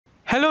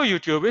Hello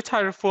YouTube, it's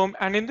Hyrform,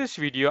 and in this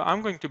video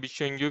I'm going to be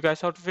showing you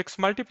guys how to fix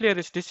multiplayer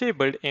is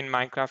disabled in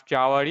Minecraft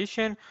Java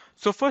Edition.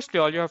 So firstly,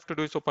 all you have to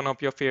do is open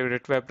up your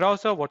favorite web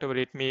browser, whatever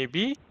it may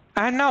be.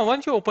 And now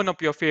once you open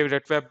up your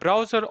favorite web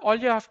browser, all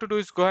you have to do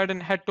is go ahead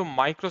and head to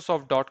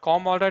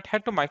Microsoft.com. Alright,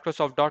 head to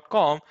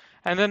Microsoft.com,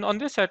 and then on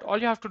this site all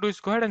you have to do is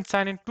go ahead and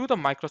sign in to the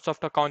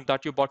Microsoft account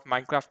that you bought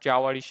Minecraft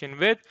Java Edition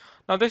with.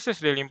 Now this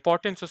is really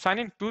important, so sign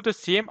in to the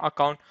same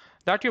account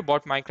that you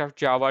bought Minecraft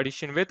Java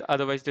Edition with,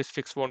 otherwise this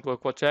fix won't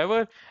work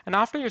whatsoever. And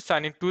after you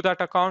sign into that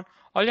account,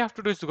 all you have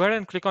to do is go ahead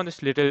and click on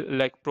this little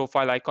like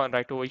profile icon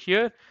right over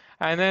here,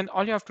 and then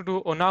all you have to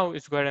do now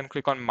is go ahead and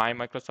click on my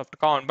Microsoft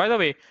account. By the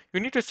way,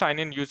 you need to sign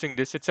in using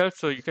this itself,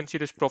 so you can see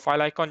this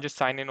profile icon, just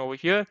sign in over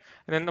here,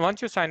 and then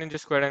once you sign in,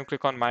 just go ahead and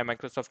click on my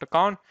Microsoft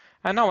account.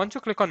 And now once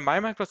you click on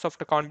my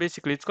Microsoft account,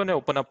 basically it's going to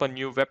open up a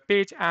new web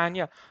page, and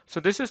yeah, so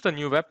this is the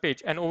new web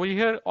page, and over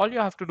here all you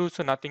have to do,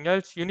 so nothing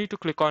else, you need to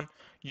click on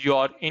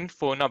your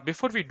info. Now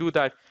before we do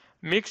that,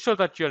 make sure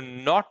that you're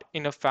not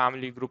in a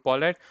family group. All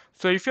right,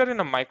 so if you're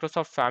in a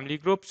Microsoft family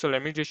group, so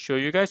let me just show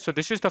you guys. So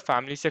this is the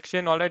family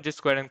section. All right,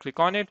 just go ahead and click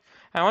on it,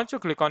 and once you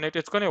click on it,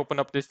 it's going to open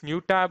up this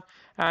new tab.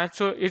 And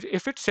so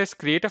if it says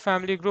create a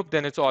family group,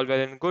 then it's all well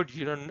and good,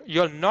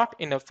 you're not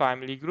in a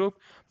family group.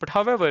 But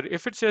however,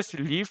 if it says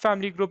leave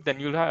family group, then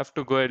you'll have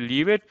to go and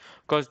leave it,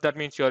 because that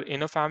means you're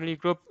in a family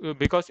group.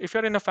 Because if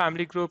you're in a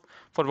family group,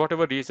 for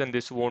whatever reason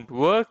this won't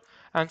work.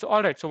 And so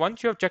all right, so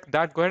once you have checked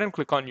that, go ahead and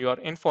click on your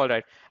info. All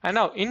right, and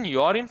now in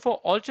your info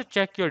also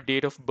check your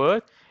date of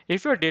birth,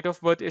 if your date of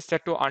birth is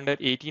set to under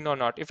 18 or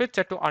not. If it's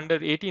set to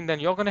under 18, then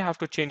you're going to have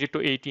to change it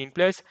to 18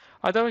 plus,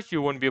 otherwise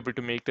you won't be able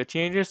to make the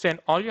changes. And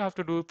all you have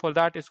to do for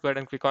that is go ahead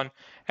and click on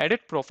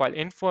edit profile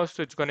info.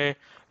 So it's going to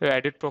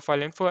edit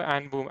profile info,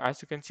 and boom,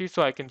 as you can see,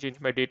 so I can change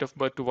my date of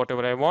birth to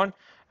whatever I want.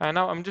 And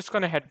now I'm just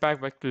going to head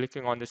back by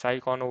clicking on this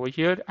icon over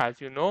here,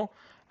 as you know.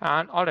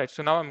 And all right,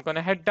 so now I'm going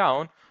to head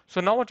down. So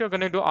now what you're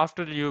going to do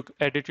after you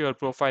edit your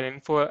profile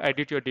info,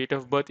 edit your date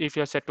of birth, if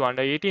you're set to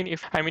under 18,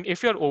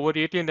 if you're over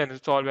 18, then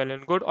it's all well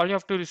and good. All you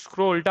have to do is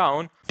scroll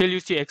down till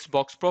you see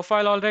Xbox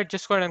profile. All right,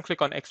 just go ahead and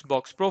click on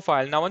Xbox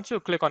profile. Now once you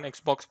click on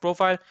Xbox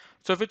profile,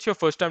 so if it's your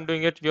first time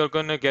doing it, you're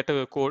going to get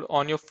a code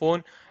on your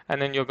phone,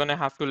 and then you're going to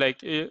have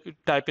to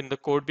type in the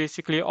code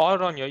basically,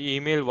 or on your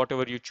email,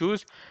 whatever you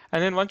choose.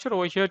 And then once you're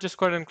over here, just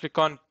go ahead and click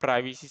on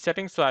privacy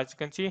settings. So as you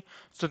can see,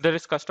 so there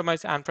is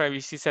customize and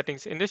privacy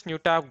settings in this new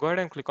tab. Go ahead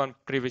and click on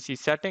privacy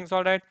settings.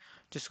 All right,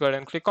 just go ahead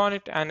and click on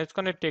it, and it's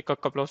going to take a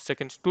couple of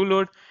seconds to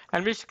load.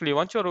 And basically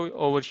once you're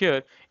over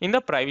here in the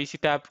privacy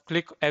tab,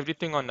 click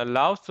everything on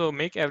allow, so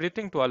make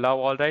everything to allow.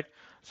 All right,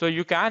 so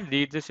you can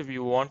read this if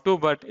you want to,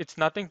 but it's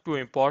nothing too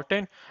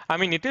important. I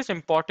mean, it is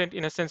important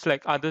in a sense,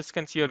 like others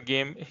can see your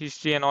game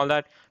history and all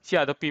that, see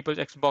other people's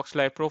Xbox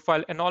Live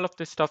profile, and all of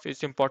this stuff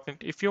is important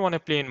if you want to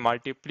play in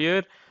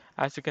multiplayer,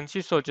 as you can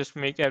see. So just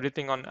make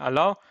everything on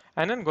allow,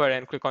 and then go ahead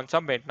and click on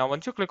submit. Now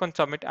once you click on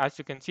submit, as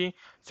you can see,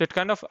 so it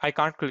kind of, I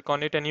can't click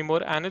on it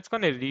anymore, and it's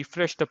going to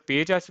refresh the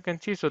page, as you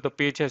can see. So the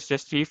page has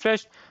just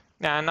refreshed,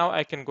 and now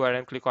I can go ahead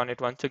and click on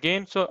it once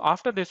again. So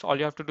after this, all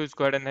you have to do is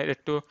go ahead and head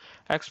to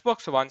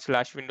Xbox One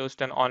 / Windows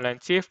 10 online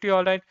safety.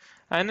 All right,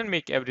 and then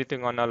make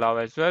everything on allow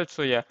as well.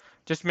 So yeah,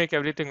 just make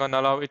everything on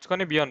allow. It's going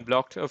to be on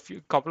blocked.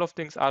 Couple of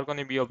things are going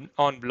to be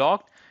on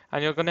blocked,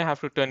 and you're going to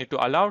have to turn it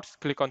to allowed.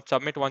 Click on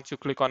submit once you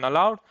click on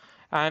allowed,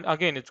 and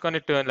again it's going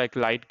to turn like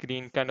light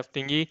green kind of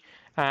thingy,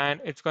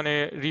 and it's going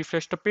to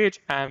refresh the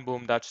page, and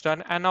boom, that's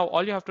done. And now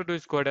all you have to do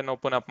is go ahead and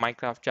open up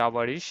Minecraft Java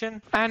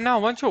Edition. And now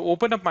once you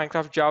open up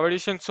Minecraft Java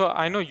Edition, so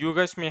I know you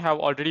guys may have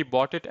already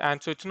bought it,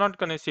 and so it's not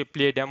going to say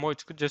play demo,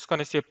 it's just going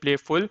to say play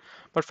full.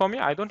 But for me,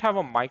 I don't have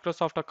a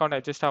Microsoft account, I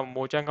just have a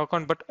Mojang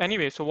account. But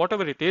anyway, so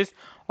whatever it is,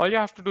 all you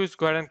have to do is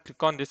go ahead and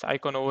click on this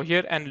icon over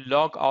here and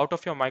log out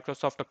of your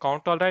Microsoft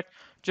account. All right,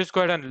 just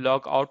go ahead and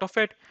log out of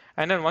it.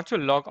 And then once you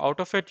log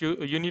out of it,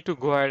 you need to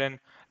go ahead and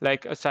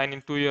sign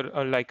into your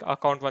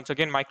account once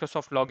again,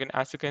 Microsoft login.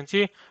 As you can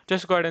see,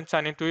 just go ahead and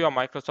sign into your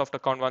Microsoft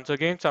account once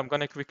again. So I'm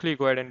going to quickly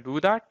go ahead and do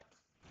that.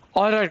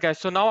 Alright guys,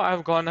 so now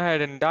I've gone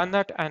ahead and done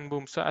that, and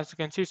boom, so as you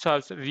can see, so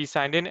I've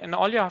re-signed in, and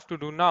all you have to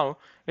do now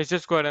is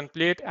just go ahead and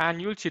play it,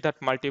 and you'll see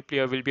that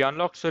multiplayer will be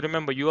unlocked. So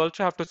remember, you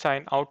also have to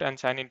sign out and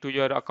sign into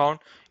your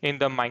account in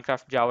the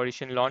Minecraft Java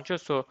Edition launcher.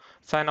 So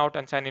sign out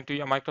and sign into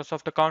your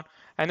Microsoft account,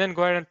 and then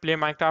go ahead and play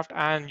Minecraft,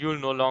 and you'll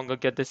no longer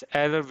get this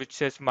error which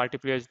says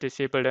multiplayer is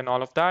disabled and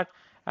all of that.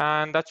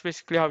 And that's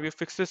basically how you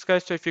fix this,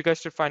 guys. So if you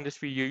guys did find this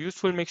video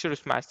useful, make sure to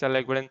smash that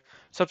like button,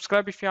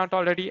 subscribe if you aren't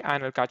already,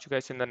 and I'll catch you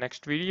guys in the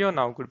next video.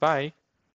 Now goodbye.